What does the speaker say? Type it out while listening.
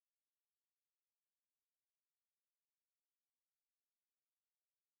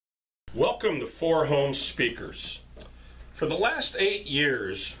Welcome to 4HomeSpeakers. For the last 8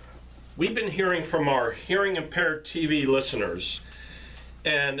 years, we've been hearing from our hearing impaired TV listeners,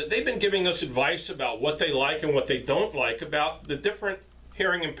 and they've been giving us advice about what they like and what they don't like about the different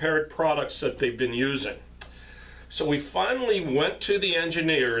hearing impaired products that they've been using. So we finally went to the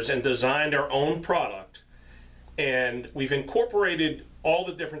engineers and designed our own product, and we've incorporated all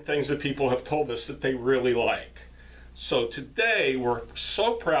the different things that people have told us that they really like. So today we're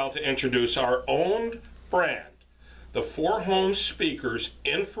so proud to introduce our own brand, the 4HomeSpeakers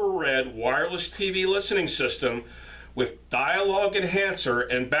infrared wireless TV listening system with dialogue enhancer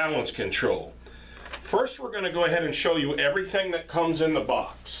and balance control. First, we're going to go ahead and show you everything that comes in the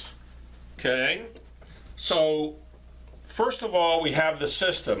box. Okay? So first of all, we have the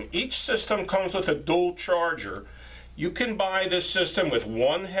system. Each system comes with a dual charger. You can buy this system with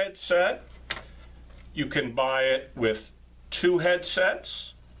one headset. You can buy it with 2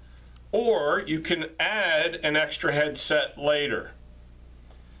 headsets, or you can add an extra headset later.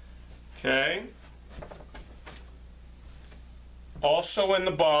 Okay? Also in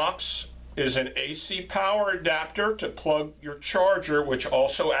the box is an AC power adapter to plug your charger, which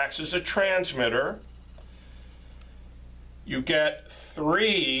also acts as a transmitter. You get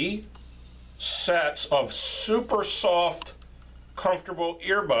 3 sets of super soft, comfortable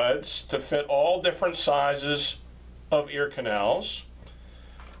earbuds to fit all different sizes of ear canals.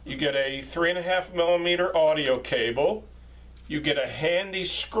 You get a 3.5mm audio cable. You get a handy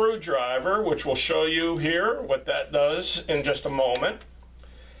screwdriver, which we'll show you here what that does in just a moment.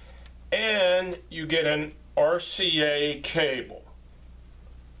 And you get an RCA cable.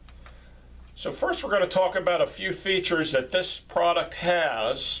 So first we're going to talk about a few features that this product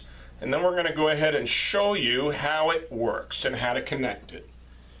has, and then we're going to go ahead and show you how it works and how to connect it.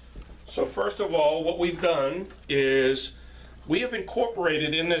 So first of all, what we've done is we have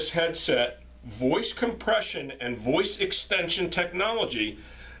incorporated in this headset voice compression and voice extension technology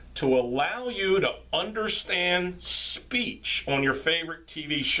to allow you to understand speech on your favorite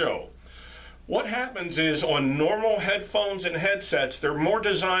TV show. What happens is on normal headphones and headsets, they're more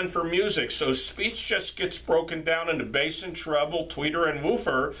designed for music, so speech just gets broken down into bass and treble, tweeter and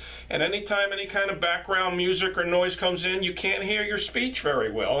woofer, and anytime any kind of background music or noise comes in, you can't hear your speech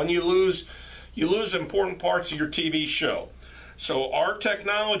very well, and you lose important parts of your TV show. So our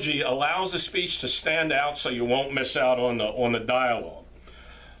technology allows the speech to stand out so you won't miss out on the dialogue.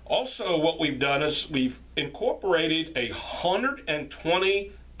 Also, what we've done is we've incorporated a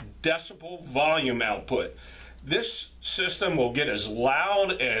 120 decibel volume output. This system will get as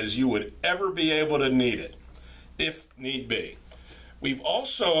loud as you would ever be able to need it, if need be. We've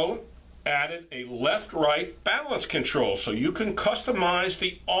also added a left-right balance control so you can customize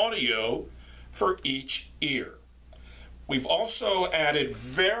the audio for each ear. We've also added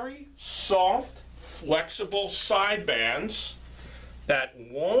very soft, flexible sidebands that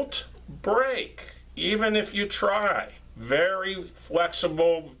won't break even if you try. Very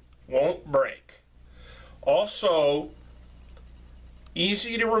flexible, won't break. Also,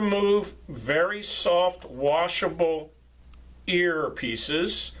 easy to remove, very soft, washable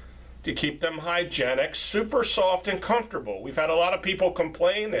earpieces to keep them hygienic, super soft and comfortable. We've had a lot of people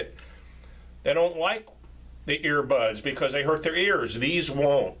complain that they don't like the earbuds because they hurt their ears. These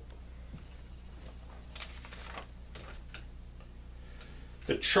won't.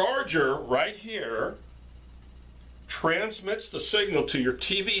 The charger right here transmits the signal to your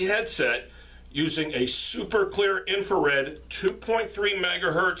TV headset using a super clear infrared 2.3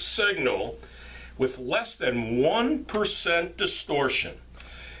 megahertz signal with less than 1% distortion.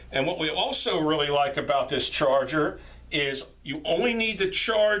 And what we also really like about this charger is you only need to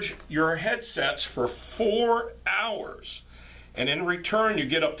charge your headsets for 4 hours, and in return you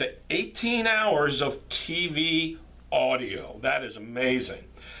get up to 18 hours of TV audio. That is amazing.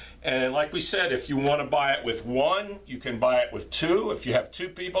 And like we said, if you want to buy it with 1, you can buy it with 2 if you have 2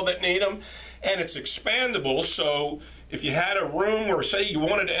 people that need them. And it's expandable, so if you had a room where, say, you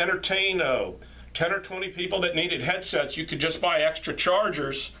wanted to entertain 10 or 20 people that needed headsets, you could just buy extra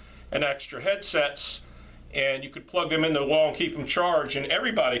chargers and extra headsets, and you could plug them into the wall and keep them charged, and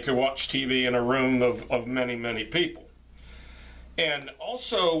everybody could watch TV in a room of many, many people. And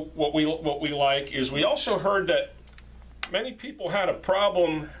also what we like is we also heard that many people had a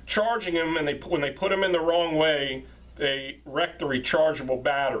problem charging them, and when they put them in the wrong way, they wrecked the rechargeable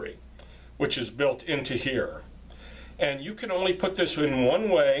battery, which is built into here. And you can only put this in one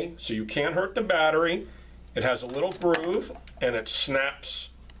way, so you can't hurt the battery. It has a little groove, and it snaps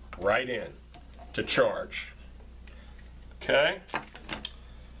right in to charge. Okay?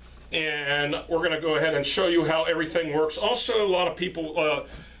 And we're going to go ahead and show you how everything works. Also, a lot of people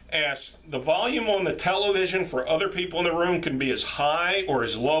as the volume on the television for other people in the room can be as high or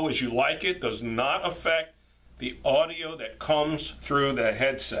as low as you like it. Does not affect the audio that comes through the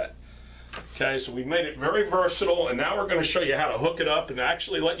headset. Okay, so we made it very versatile, and now we're going to show you how to hook it up and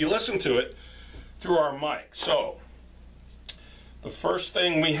actually let you listen to it through our mic. So the first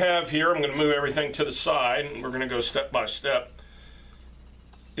thing we have here, I'm going to move everything to the side, and we're going to go step by step,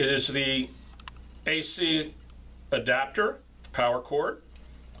 is the AC adapter, power cord.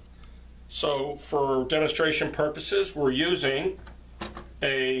 So for demonstration purposes, we're using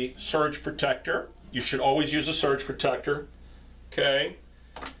a surge protector. You should always use a surge protector, okay?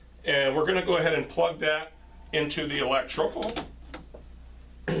 And we're going to go ahead and plug that into the electrical.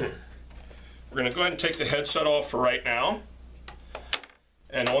 We're going to go ahead and take the headset off for right now.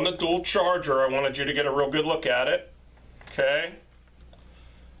 And on the dual charger, I wanted you to get a real good look at it, okay?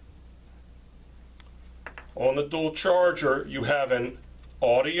 On the dual charger, you have an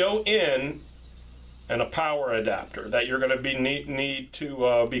audio in and a power adapter that you're going to need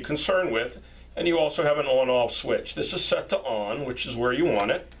to be concerned with. And you also have an on-off switch. This is set to on, which is where you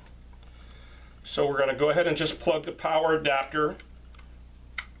want it. So we're going to go ahead and just plug the power adapter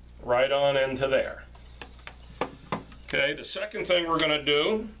right on into there. Okay, the second thing we're going to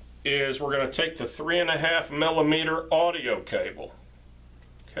do is we're going to take the 3.5mm audio cable.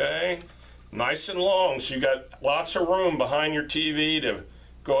 Okay, nice and long, so you got lots of room behind your TV to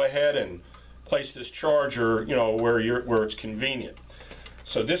go ahead and place this charger, you know, where it's convenient.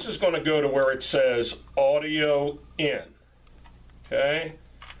 So this is going to go to where it says audio in. Okay,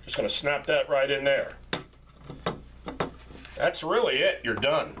 just going to snap that right in there. That's really it. You're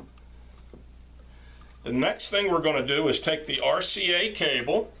done. The next thing we're going to do is take the RCA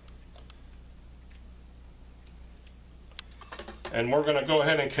cable, and we're going to go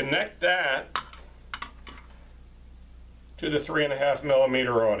ahead and connect that to the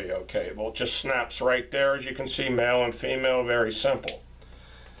 3.5mm audio cable. It just snaps right there, as you can see, male and female, very simple.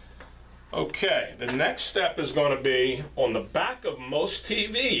 Okay, the next step is going to be on the back of most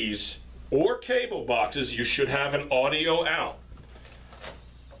TVs or cable boxes, you should have an audio out.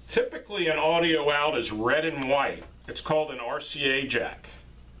 Typically, an audio out is red and white. It's called an RCA jack.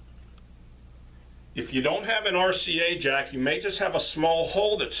 If you don't have an RCA jack, you may just have a small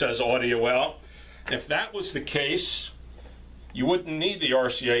hole that says audio out. If that was the case, you wouldn't need the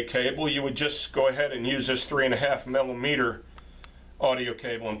RCA cable. You would just go ahead and use this 3.5mm audio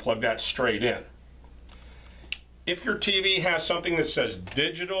cable and plug that straight in. If your TV has something that says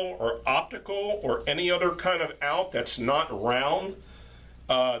digital or optical or any other kind of out that's not round,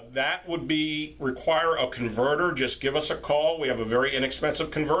 that would require a converter. Just give us a call. We have a very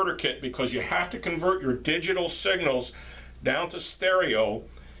inexpensive converter kit because you have to convert your digital signals down to stereo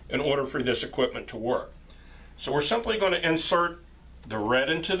in order for this equipment to work. So we're simply going to insert the red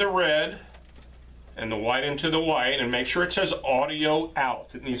into the red and the white into the white, and make sure it says audio out.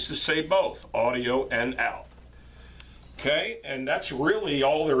 It needs to say both, audio and out. Okay, and that's really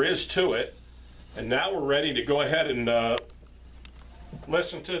all there is to it. And now we're ready to go ahead and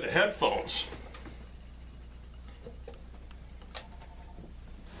listen to the headphones.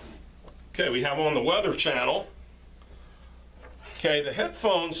 Okay, we have on the weather channel. Okay, the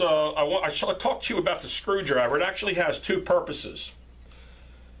headphones, I shall talk to you about the screwdriver. It actually has two purposes.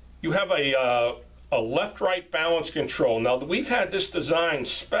 You have a left-right balance control. Now, we've had this designed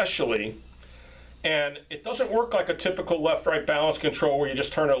specially, and it doesn't work like a typical left-right balance control where you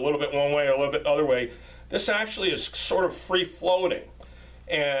just turn it a little bit one way or a little bit the other way. This actually is sort of free-floating,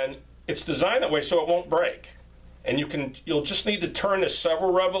 and it's designed that way so it won't break. And you'll just need to turn this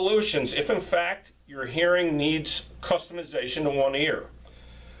several revolutions if, in fact, your hearing needs customization to one ear.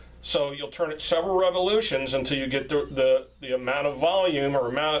 So you'll turn it several revolutions until you get the amount of volume or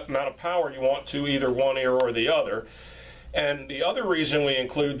amount of power you want to either one ear or the other. And the other reason we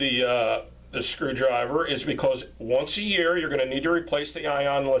include the screwdriver is because once a year you're going to need to replace the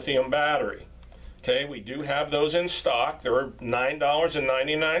ion lithium battery. Okay, we do have those in stock. They're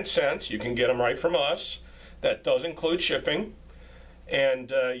 $9.99. You can get them right from us. That does include shipping.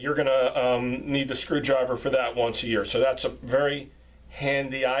 And you're going to need the screwdriver for that once a year. So that's a very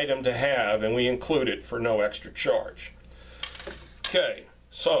handy item to have, and we include it for no extra charge. Okay,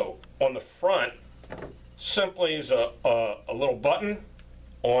 so on the front simply is a little button,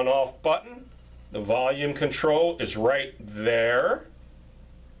 on-off button. The volume control is right there.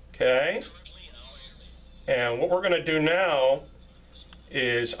 Okay, and what we're going to do now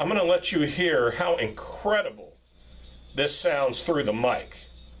is I'm going to let you hear how incredible this sounds through the mic.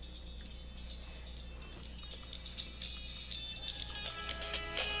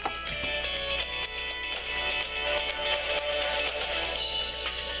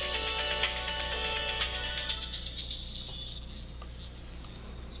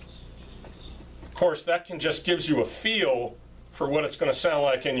 course, that can just gives you a feel for what it's going to sound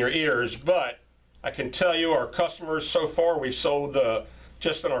like in your ears, but I can tell you our customers so far, we've sold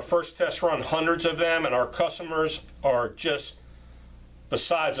just in our first test run hundreds of them, and our customers are just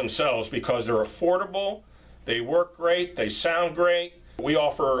besides themselves because they're affordable, they work great, they sound great. We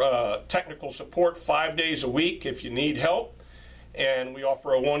offer technical support 5 days a week if you need help, and we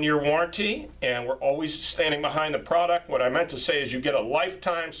offer a 1-year warranty, and we're always standing behind the product. What I meant to say is you get a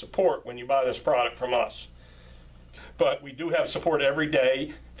lifetime support when you buy this product from us. But we do have support every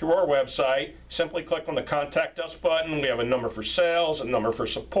day through our website. Simply click on the Contact Us button. We have a number for sales, a number for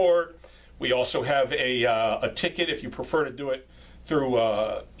support. We also have a ticket if you prefer to do it through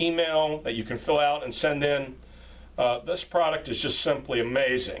email that you can fill out and send in. This product is just simply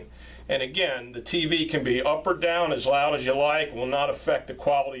amazing. And again, the TV can be up or down as loud as you like, will not affect the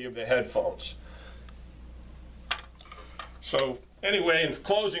quality of the headphones. So anyway, in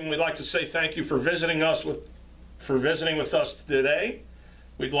closing, we'd like to say thank you for visiting with us today.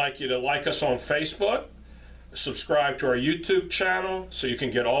 We'd like you to like us on Facebook, subscribe to our YouTube channel so you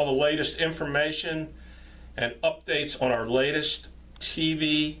can get all the latest information and updates on our latest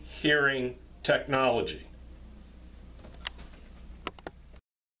TV hearing technology.